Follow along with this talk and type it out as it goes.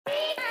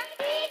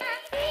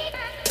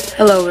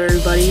Hello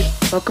everybody,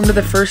 welcome to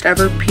the first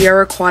ever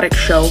PR Aquatic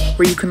show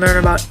where you can learn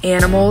about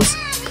animals,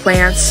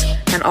 plants,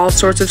 and all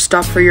sorts of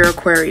stuff for your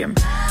aquarium.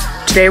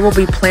 Today we'll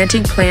be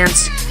planting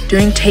plants,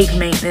 doing tank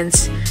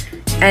maintenance,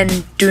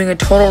 and doing a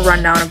total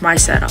rundown of my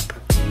setup.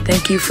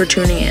 Thank you for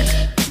tuning in.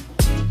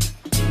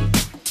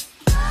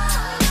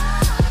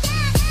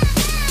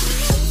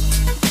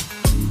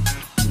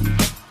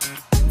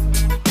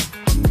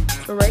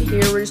 So right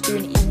here we're just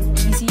doing an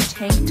easy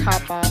tank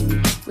top off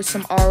with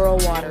some RO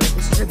water.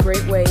 This is a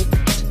great way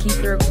to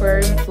keep your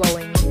aquarium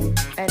flowing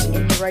and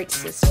in the right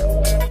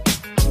system.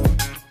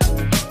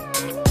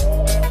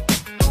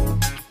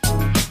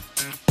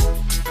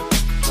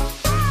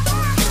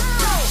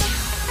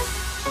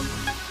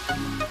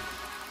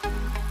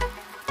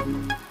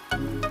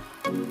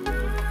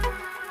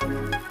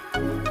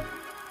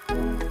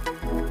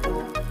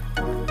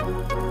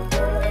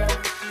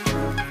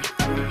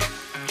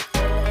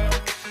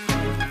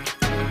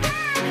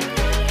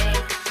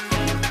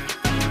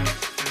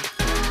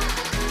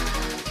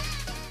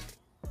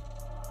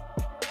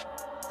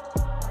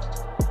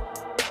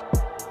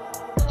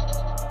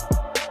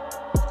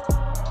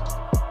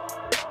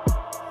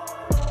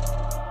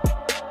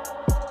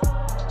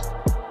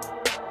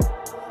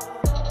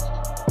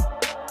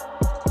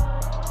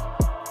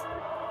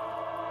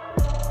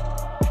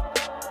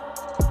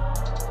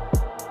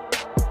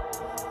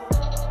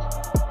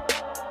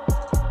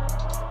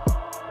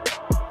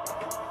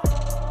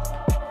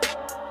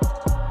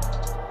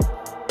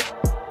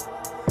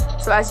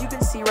 So as you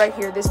can see right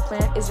here, this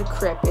plant is a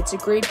crip. It's a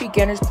great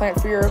beginner's plant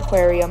for your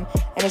aquarium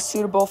and is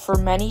suitable for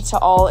many to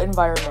all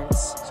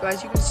environments. So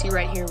as you can see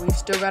right here, we've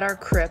still got our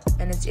crip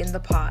and it's in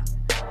the pot.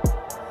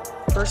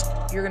 First,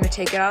 you're going to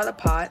take it out of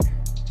the pot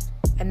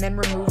and then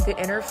remove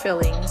the inner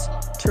fillings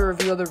to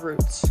reveal the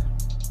roots.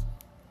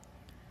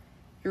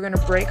 You're going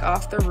to break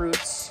off the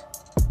roots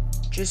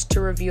just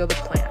to reveal the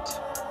plant.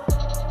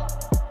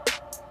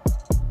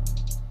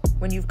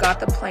 When you've got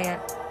the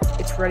plant,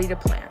 it's ready to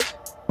plant.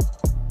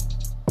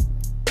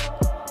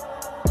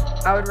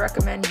 I would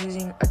recommend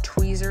using a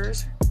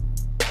tweezers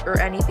or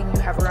anything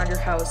you have around your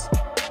house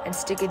and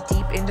stick it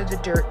deep into the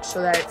dirt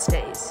so that it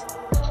stays.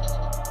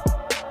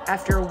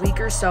 After a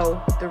week or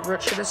so, the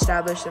roots should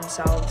establish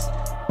themselves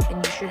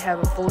and you should have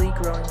a fully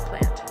growing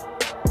plant.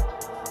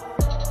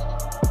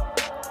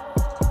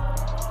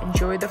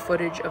 Enjoy the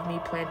footage of me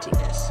planting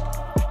this.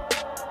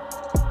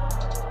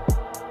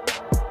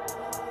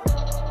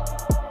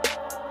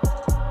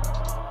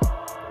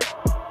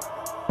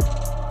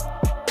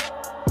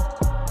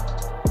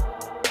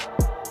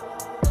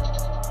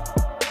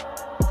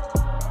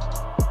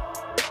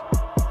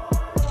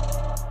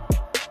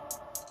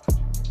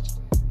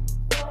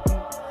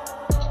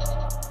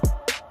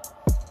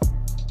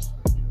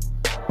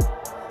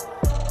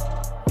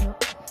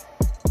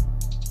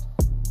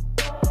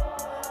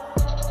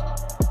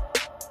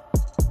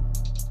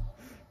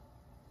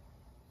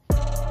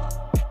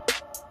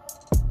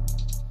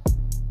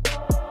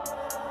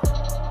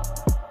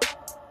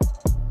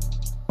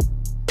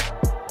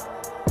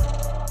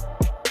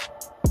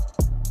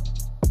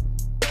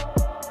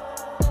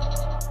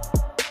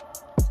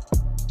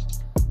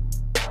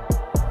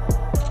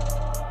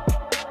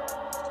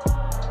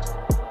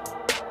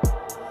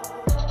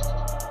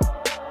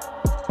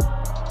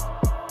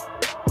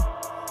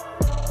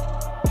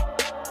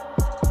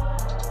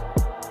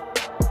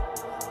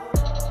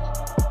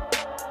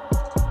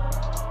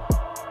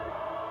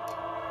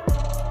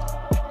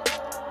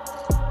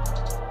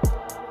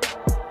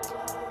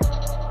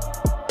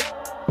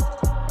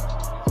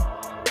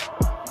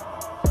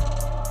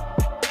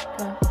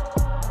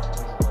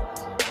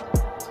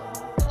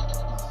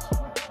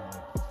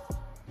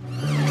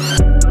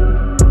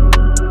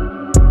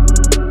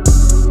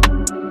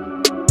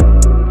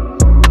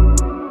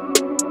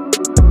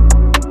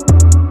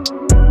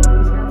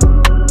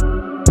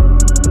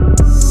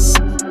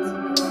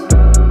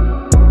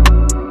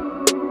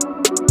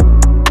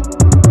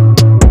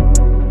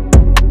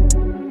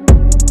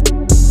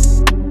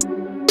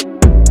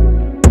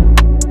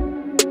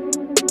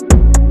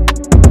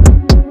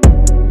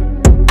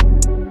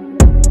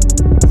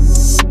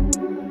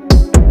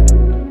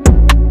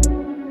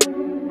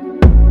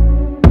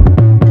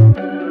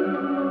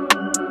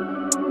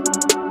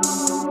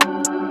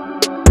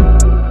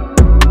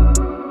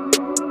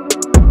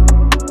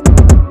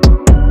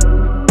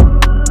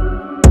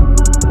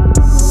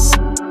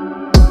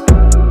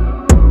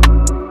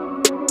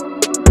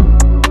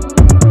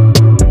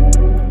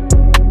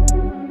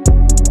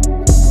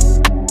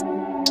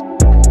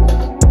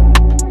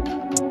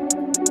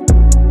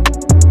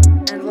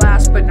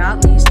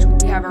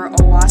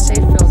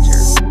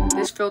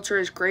 This filter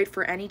is great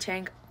for any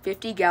tank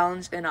 50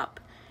 gallons and up.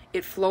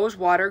 It flows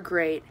water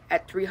great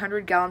at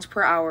 300 gallons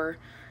per hour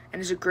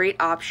and is a great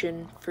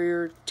option for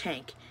your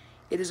tank.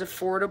 It is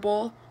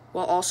affordable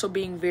while also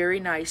being very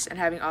nice and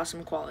having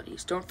awesome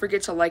qualities. Don't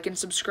forget to like and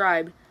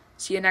subscribe.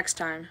 See you next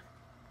time.